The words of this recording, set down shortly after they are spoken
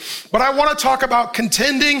But I want to talk about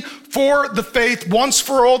contending for the faith once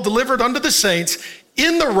for all delivered unto the saints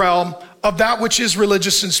in the realm of that which is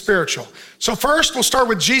religious and spiritual. So first, we'll start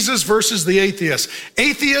with Jesus versus the atheist.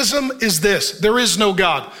 Atheism is this: there is no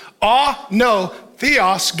God. No,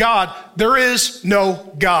 theos, God, there is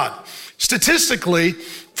no God. Statistically,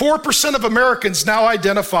 4% of Americans now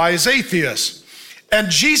identify as atheists. And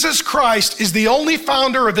Jesus Christ is the only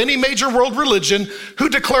founder of any major world religion who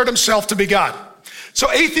declared himself to be God.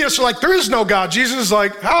 So atheists are like, there is no God. Jesus is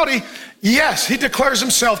like, howdy. Yes, he declares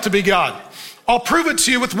himself to be God. I'll prove it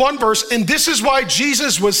to you with one verse, and this is why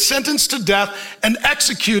Jesus was sentenced to death and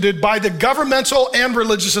executed by the governmental and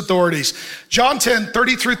religious authorities. John 10,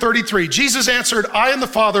 30 through 33. Jesus answered, I and the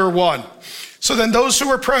Father are one. So then those who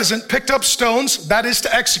were present picked up stones, that is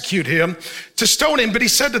to execute him, to stone him. But he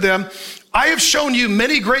said to them, I have shown you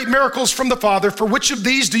many great miracles from the Father. For which of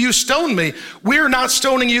these do you stone me? We are not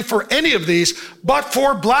stoning you for any of these, but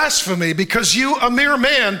for blasphemy, because you, a mere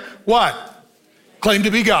man, what? Claim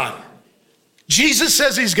to be God. Jesus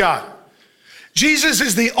says he's God. Jesus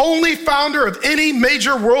is the only founder of any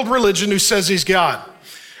major world religion who says he's God.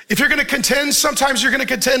 If you're going to contend, sometimes you're going to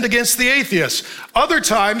contend against the atheists. Other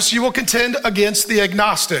times you will contend against the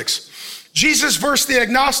agnostics. Jesus versus the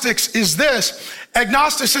agnostics is this: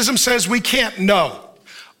 agnosticism says we can't know.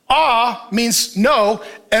 Means no,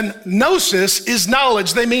 and gnosis is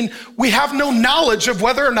knowledge. They mean we have no knowledge of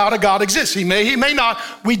whether or not a God exists. He may not.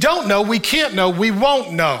 We don't know, we can't know, we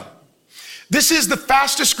won't know. This is the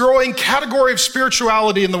fastest growing category of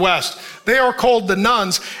spirituality in the West. They are called the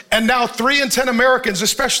nuns, and now 3 in 10 Americans,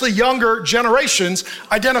 especially younger generations,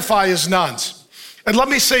 identify as nuns. And let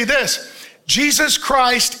me say this: Jesus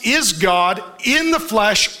Christ is God in the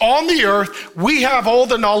flesh on the earth. We have all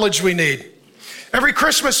the knowledge we need. Every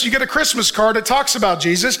Christmas, you get a Christmas card that talks about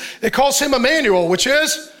Jesus. It calls him Emmanuel, which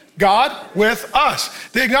is God with us.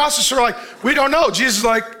 The agnostics are like, we don't know. Jesus is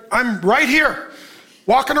like, I'm right here,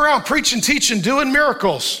 walking around, preaching, teaching, doing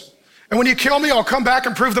miracles. And when you kill me, I'll come back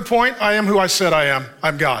and prove the point. I am who I said I am.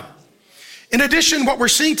 I'm God. In addition, what we're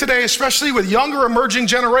seeing today, especially with younger emerging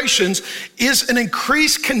generations, is an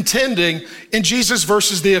increased contending in Jesus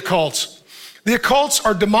versus the occults. The occults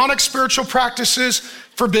are demonic spiritual practices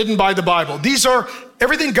forbidden by the Bible. These are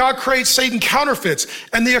everything God creates, Satan counterfeits.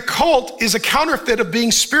 And the occult is a counterfeit of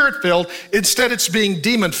being spirit-filled. Instead, it's being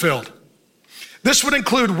demon-filled. This would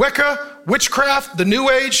include Wicca, witchcraft, the New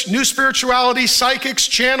Age, new spirituality, psychics,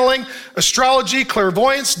 channeling, astrology,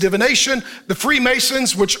 clairvoyance, divination, the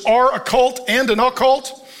Freemasons, which are occult and an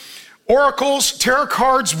occult, oracles, tarot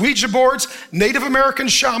cards, Ouija boards, Native American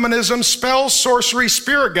shamanism, spells, sorcery,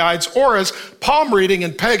 spirit guides, auras, palm reading,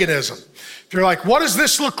 and paganism. If you're like, what does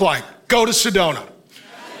this look like? Go to Sedona.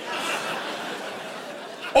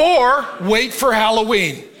 Or wait for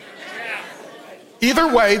Halloween.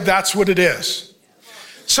 Either way, that's what it is.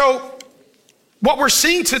 So what we're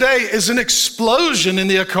seeing today is an explosion in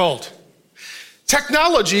the occult.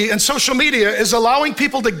 Technology and social media is allowing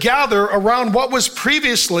people to gather around what was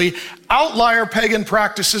previously outlier pagan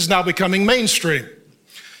practices now becoming mainstream.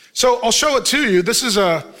 So I'll show it to you. This is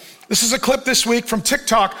a clip this week from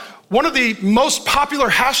TikTok. One of the most popular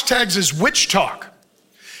hashtags is witch talk.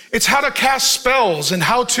 It's how to cast spells and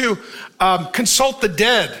how to consult the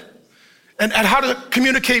dead and how to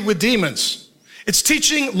communicate with demons. It's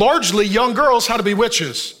teaching largely young girls how to be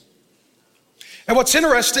witches. And what's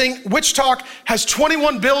interesting, Witch Talk has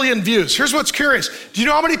 21 billion views. Here's what's curious. Do you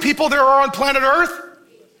know how many people there are on planet Earth?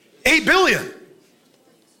 8 billion.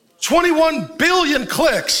 21 billion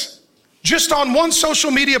clicks just on one social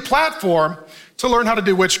media platform to learn how to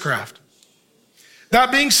do witchcraft.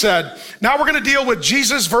 That being said, now we're going to deal with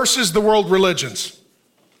Jesus versus the world religions.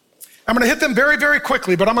 I'm going to hit them very, very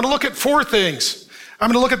quickly, but I'm going to look at 4 things. I'm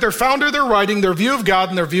going to look at their founder, their writing, their view of God,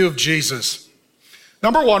 and their view of Jesus.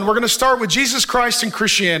 Number 1, we're going to start with Jesus Christ and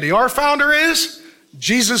Christianity. Our founder is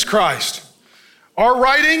Jesus Christ. Our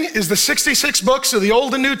writing is the 66 books of the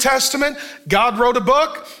Old and New Testament. God wrote a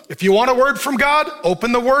book. If you want a word from God,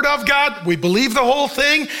 open the Word of God. We believe the whole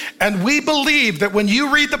thing, and we believe that when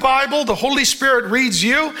you read the Bible, the Holy Spirit reads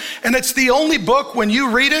you, and it's the only book when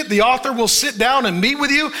you read it, the author will sit down and meet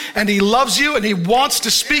with you, and he loves you, and he wants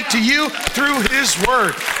to speak to you through his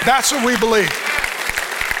Word. That's what we believe.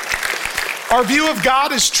 Our view of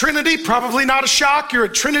God is Trinity. Probably not a shock. You're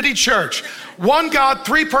at Trinity Church. One God,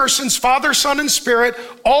 3 persons, Father, Son, and Spirit.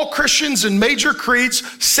 All Christians and major creeds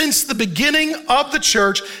since the beginning of the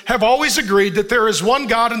church have always agreed that there is one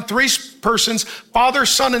God and 3 persons, Father,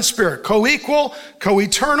 Son, and Spirit, co-equal,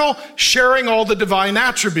 co-eternal, sharing all the divine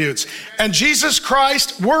attributes. And Jesus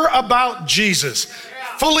Christ, we're about Jesus.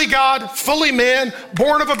 fully God, fully man,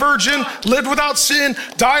 born of a virgin, lived without sin,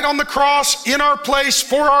 died on the cross in our place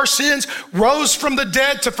for our sins, rose from the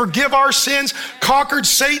dead to forgive our sins, conquered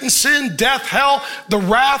Satan, sin, death, hell, the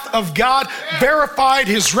wrath of God, verified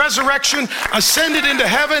his resurrection, ascended into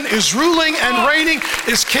heaven, is ruling and reigning,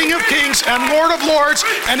 is King of kings and Lord of lords,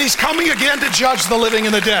 and he's coming again to judge the living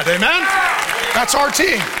and the dead. Amen? That's our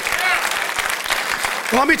team.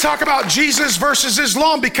 Let me talk about Jesus versus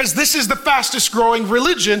Islam, because this is the fastest growing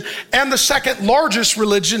religion and the second largest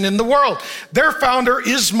religion in the world. Their founder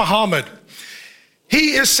is Muhammad.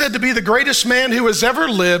 He is said to be the greatest man who has ever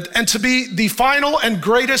lived and to be the final and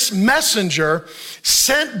greatest messenger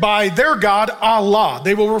sent by their God, Allah.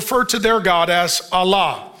 They will refer to their God as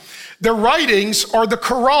Allah. Their writings are the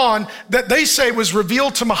Quran that they say was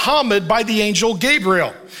revealed to Muhammad by the angel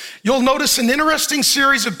Gabriel. You'll notice an interesting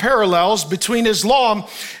series of parallels between Islam,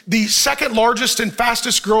 the second largest and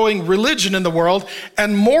fastest growing religion in the world,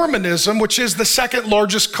 and Mormonism, which is the second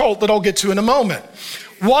largest cult that I'll get to in a moment.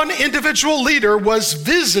 One individual leader was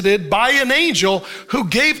visited by an angel who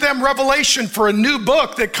gave them revelation for a new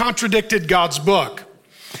book that contradicted God's book.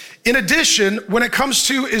 In addition, when it comes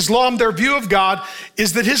to Islam, their view of God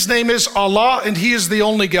is that his name is Allah and he is the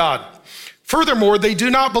only God. Furthermore, they do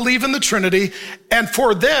not believe in the Trinity, and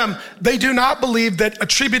for them, they do not believe that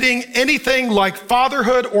attributing anything like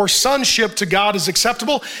fatherhood or sonship to God is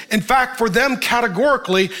acceptable. In fact, for them,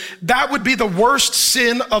 categorically, that would be the worst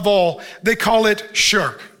sin of all. They call it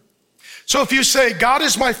shirk. So if you say, God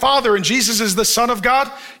is my father and Jesus is the Son of God,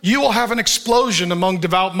 you will have an explosion among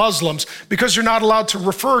devout Muslims because you're not allowed to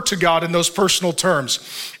refer to God in those personal terms.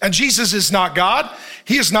 And Jesus is not God.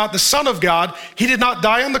 He is not the Son of God. He did not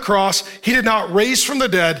die on the cross. He did not raise from the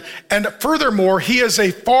dead. And furthermore, he is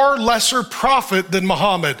a far lesser prophet than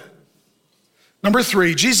Muhammad. Number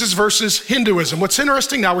 3, Jesus versus Hinduism. What's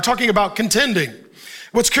interesting now, we're talking about contending.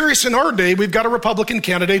 What's curious, in our day, we've got a Republican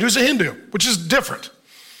candidate who's a Hindu, which is different.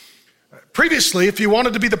 Previously, if you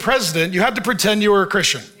wanted to be the president, you had to pretend you were a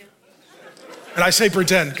Christian. And I say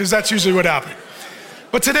pretend because that's usually what happened.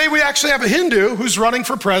 But today we actually have a Hindu who's running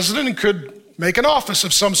for president and could make an office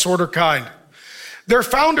of some sort or kind. Their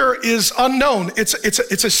founder is unknown. It's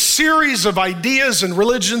a series of ideas and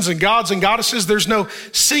religions and gods and goddesses. There's no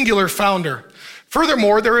singular founder.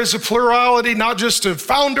 Furthermore, there is a plurality not just of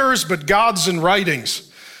founders, but gods and writings.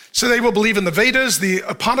 So they will believe in the Vedas, the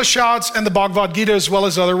Upanishads, and the Bhagavad Gita, as well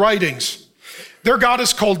as other writings. Their God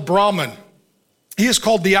is called Brahman. He is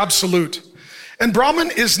called the Absolute. And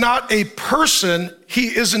Brahman is not a person, he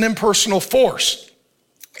is an impersonal force.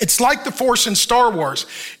 It's like the Force in Star Wars.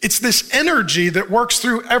 It's this energy that works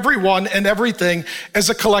through everyone and everything as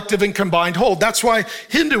a collective and combined whole. That's why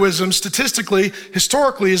Hinduism, statistically,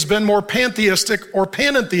 historically, has been more pantheistic or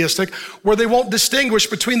panentheistic, where they won't distinguish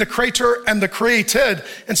between the creator and the created.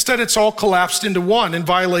 Instead, it's all collapsed into one in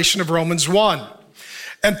violation of Romans 1.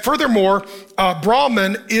 And furthermore,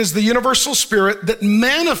 Brahman is the universal spirit that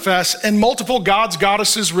manifests in multiple gods,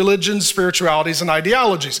 goddesses, religions, spiritualities, and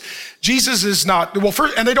ideologies. Jesus is not,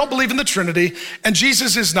 and they don't believe in the Trinity, and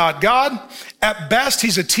Jesus is not God. At best,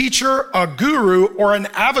 he's a teacher, a guru, or an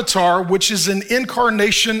avatar, which is an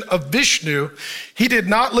incarnation of Vishnu. He did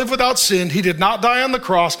not live without sin. He did not die on the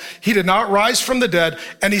cross. He did not rise from the dead,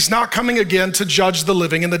 and he's not coming again to judge the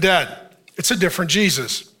living and the dead. It's a different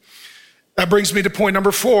Jesus. That brings me to point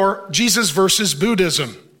number 4, Jesus versus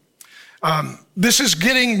Buddhism. This is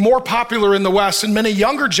getting more popular in the West, and many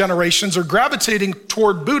younger generations are gravitating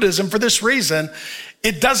toward Buddhism for this reason.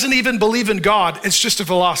 It doesn't even believe in God. It's just a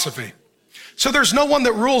philosophy. So there's no one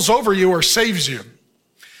that rules over you or saves you.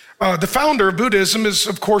 The founder of Buddhism is,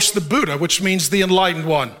 of course, the Buddha, which means the enlightened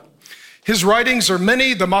one. His writings are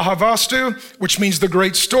many: the Mahavastu, which means the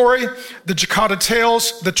great story, the Jataka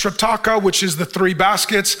tales, the Triptaka, which is the 3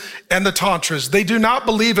 baskets, and the Tantras. They do not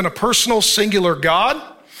believe in a personal singular God,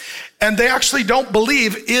 and they actually don't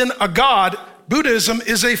believe in a God. Buddhism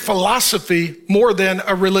is a philosophy more than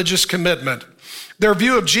a religious commitment. Their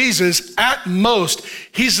view of Jesus, at most,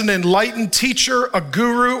 he's an enlightened teacher, a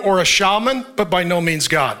guru, or a shaman, but by no means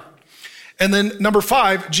God. And then number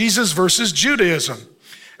 5, Jesus versus Judaism.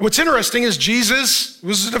 What's interesting is Jesus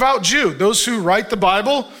was a devout Jew. Those who write the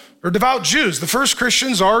Bible are devout Jews. The first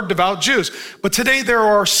Christians are devout Jews. But today there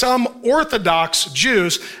are some Orthodox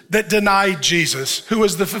Jews that deny Jesus, who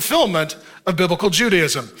is the fulfillment of biblical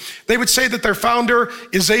Judaism. They would say that their founder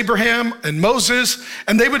is Abraham and Moses,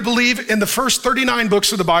 and they would believe in the first 39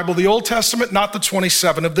 books of the Bible, the Old Testament, not the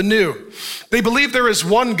 27 of the New. They believe there is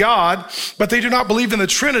one God, but they do not believe in the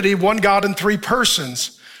Trinity, one God in 3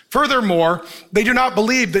 persons. Furthermore, they do not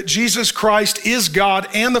believe that Jesus Christ is God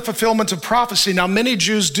and the fulfillment of prophecy. Now, many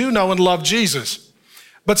Jews do know and love Jesus.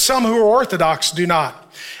 but some who are orthodox do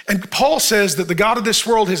not. And Paul says that the God of this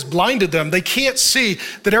world has blinded them. They can't see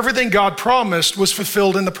that everything God promised was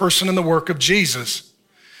fulfilled in the person and the work of Jesus.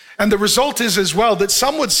 And the result is as well that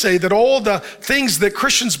some would say that all the things that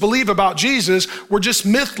Christians believe about Jesus were just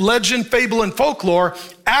myth, legend, fable, and folklore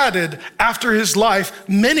added after his life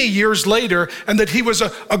many years later, and that he was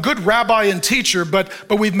a good rabbi and teacher, but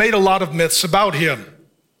we've made a lot of myths about him.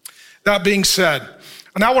 That being said,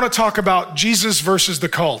 I now want to talk about Jesus versus the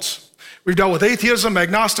cults. We've dealt with atheism,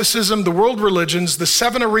 agnosticism, the world religions, the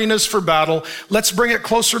 7 arenas for battle. Let's bring it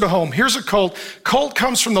closer to home. Here's a cult. Cult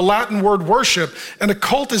comes from the Latin word worship, and a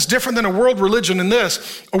cult is different than a world religion in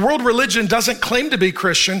this. A world religion doesn't claim to be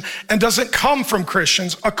Christian and doesn't come from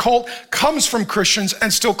Christians. A cult comes from Christians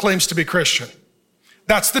and still claims to be Christian.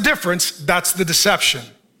 That's the difference. That's the deception.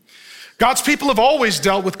 God's people have always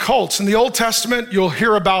dealt with cults. In the Old Testament, you'll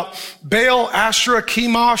hear about Baal, Asherah,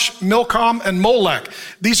 Chemosh, Milcom, and Molech.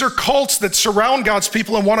 These are cults that surround God's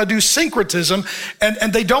people and want to do syncretism,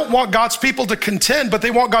 and they don't want God's people to contend, but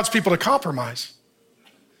they want God's people to compromise.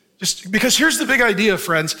 Just because here's the big idea,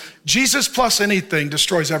 friends. Jesus plus anything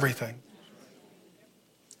destroys everything.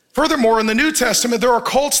 Furthermore, in the New Testament, there are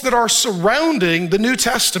cults that are surrounding the New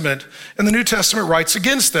Testament, and the New Testament writes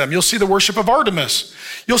against them. You'll see the worship of Artemis.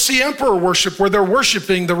 You'll see emperor worship where they're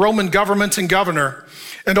worshiping the Roman government and governor,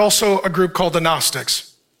 and also a group called the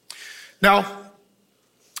Gnostics. Now,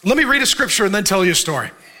 let me read a scripture and then tell you a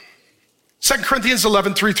story. 2 Corinthians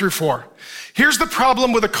 11, 3-4. Here's the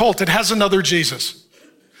problem with a cult. It has another Jesus.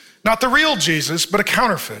 Not the real Jesus, but a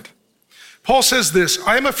counterfeit. Paul says this,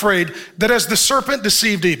 I am afraid that as the serpent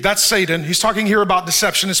deceived Eve, that's Satan, he's talking here about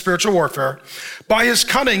deception and spiritual warfare, by his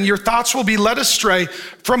cunning, your thoughts will be led astray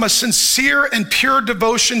from a sincere and pure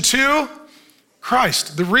devotion to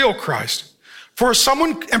Christ, the real Christ. For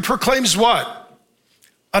someone and proclaims what?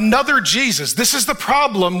 Another Jesus. This is the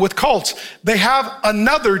problem with cults. They have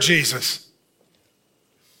another Jesus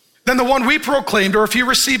than the one we proclaimed, or if you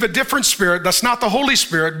receive a different spirit, that's not the Holy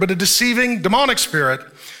Spirit, but a deceiving demonic spirit,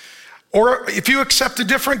 or if you accept a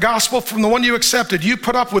different gospel from the one you accepted, you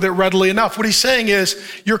put up with it readily enough. What he's saying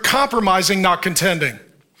is you're compromising, not contending.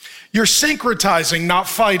 You're syncretizing, not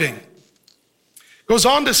fighting. Goes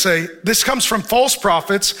on to say, this comes from false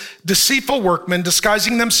prophets, deceitful workmen,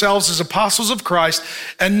 disguising themselves as apostles of Christ,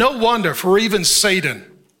 and no wonder, for even Satan.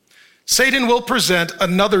 Satan will present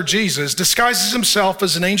another Jesus, disguises himself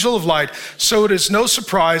as an angel of light, so it is no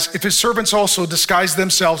surprise if his servants also disguise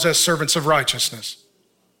themselves as servants of righteousness.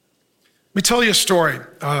 Let me tell you a story.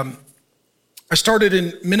 I started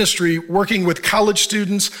in ministry working with college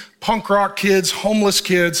students, punk rock kids, homeless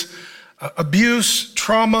kids, abuse,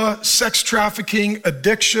 trauma, sex trafficking,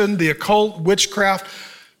 addiction, the occult, witchcraft,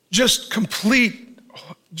 just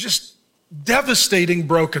devastating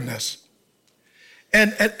brokenness.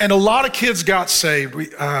 And a lot of kids got saved.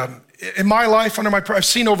 In my life, I've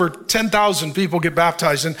seen over 10,000 people get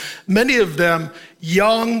baptized, and many of them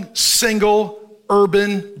young, single,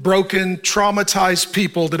 urban, broken, traumatized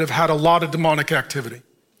people that have had a lot of demonic activity.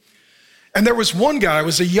 And there was one guy, I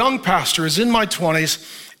was a young pastor, was in my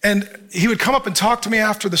 20s, and he would come up and talk to me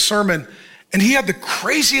after the sermon, and he had the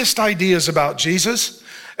craziest ideas about Jesus,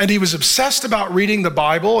 and he was obsessed about reading the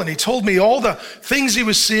Bible, and he told me all the things he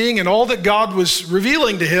was seeing and all that God was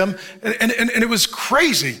revealing to him, and it was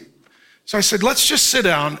crazy. So I said, let's just sit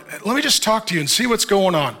down, let me just talk to you and see what's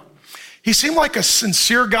going on. He seemed like a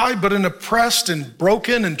sincere guy, but an oppressed and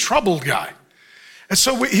broken and troubled guy. And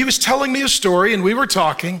so he was telling me a story, and we were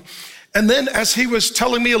talking. And then as he was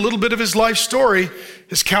telling me a little bit of his life story,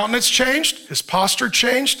 his countenance changed, his posture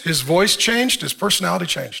changed, his voice changed, his personality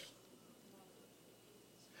changed.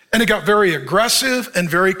 And he got very aggressive and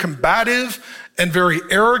very combative and very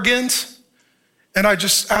arrogant. And I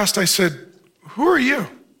just asked, I said, who are you?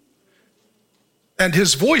 And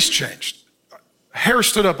his voice changed. Hair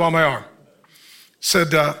stood up on my arm.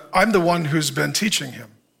 Said, I'm the one who's been teaching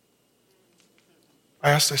him.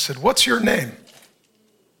 I said, what's your name?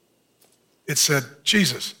 It said,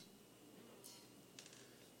 Jesus.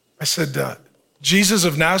 I said, Jesus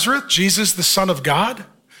of Nazareth, Jesus the Son of God,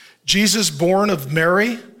 Jesus born of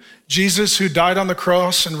Mary, Jesus who died on the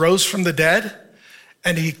cross and rose from the dead.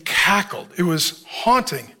 And he cackled. It was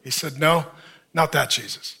haunting. He said, no, not that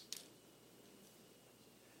Jesus.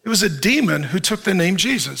 It was a demon who took the name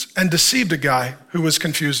Jesus and deceived a guy who was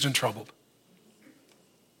confused and troubled.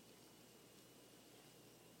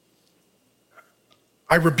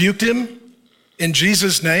 I rebuked him in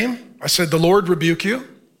Jesus' name. I said, the Lord rebuke you.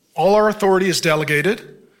 All our authority is delegated.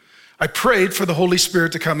 I prayed for the Holy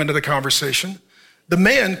Spirit to come into the conversation. The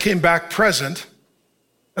man came back present,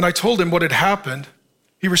 and I told him what had happened,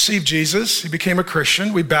 He received Jesus, he became a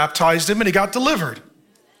Christian, we baptized him, and he got delivered.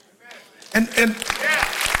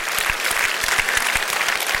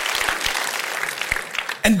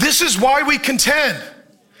 And this is why we contend,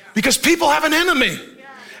 because people have an enemy,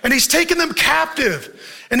 and he's taken them captive,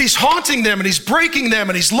 and he's haunting them, and he's breaking them,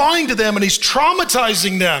 and he's lying to them, and he's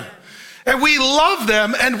traumatizing them. And we love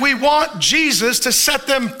them, and we want Jesus to set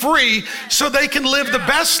them free so they can live the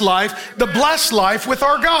best life, the blessed life with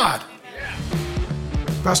our God.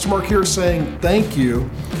 Pastor Mark here saying thank you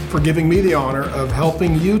for giving me the honor of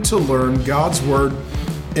helping you to learn God's Word.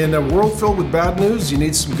 In a world filled with bad news, you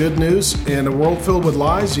need some good news. In a world filled with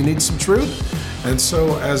lies, you need some truth. And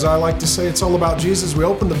so, as I like to say, it's all about Jesus. We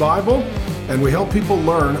open the Bible and we help people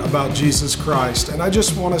learn about Jesus Christ. And I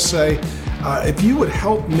just want to say, if you would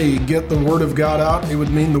help me get the Word of God out, it would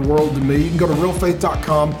mean the world to me. You can go to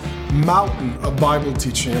realfaith.com, mountain of Bible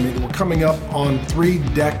teaching. I mean, we're coming up on 3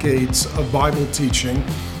 decades of Bible teaching.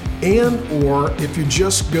 And or if you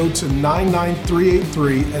just go to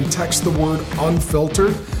 99383 and text the word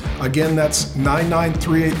unfiltered, again, that's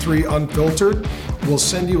 99383 unfiltered, we'll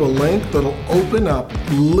send you a link that'll open up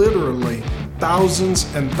literally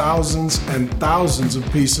thousands and thousands and thousands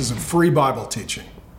of pieces of free Bible teaching.